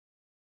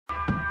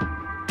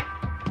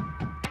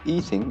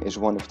Eating is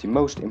one of the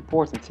most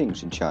important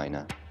things in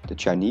China. The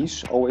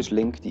Chinese always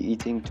link the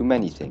eating to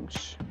many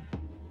things.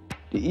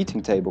 The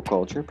eating table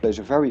culture plays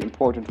a very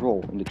important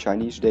role in the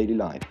Chinese daily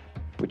life,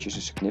 which is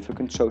a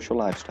significant social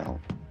lifestyle.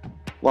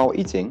 While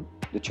eating,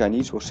 the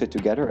Chinese will sit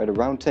together at a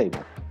round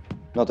table.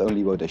 Not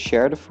only will they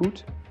share the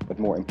food, but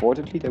more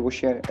importantly they will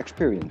share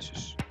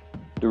experiences.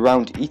 The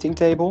round eating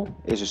table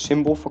is a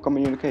symbol for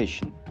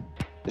communication.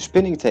 The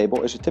spinning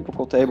table is a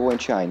typical table in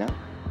China,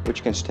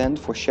 which can stand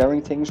for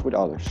sharing things with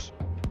others.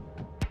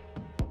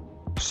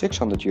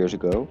 600 years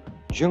ago,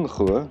 Zheng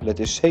He led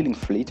his sailing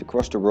fleet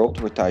across the world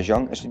with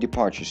Taicang as the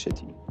departure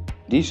city.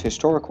 These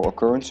historical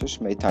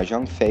occurrences made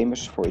Taicang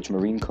famous for its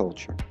marine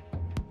culture.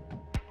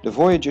 The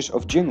voyages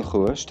of Zheng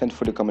He stand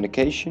for the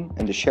communication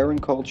and the sharing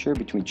culture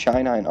between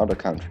China and other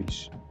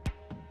countries.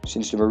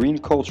 Since the marine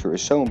culture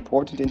is so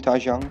important in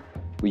Taicang,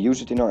 we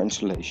use it in our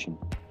installation.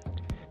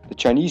 The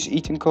Chinese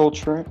eating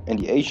culture and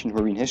the ancient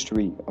marine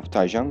history of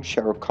Taicang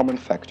share a common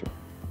factor: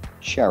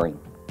 sharing.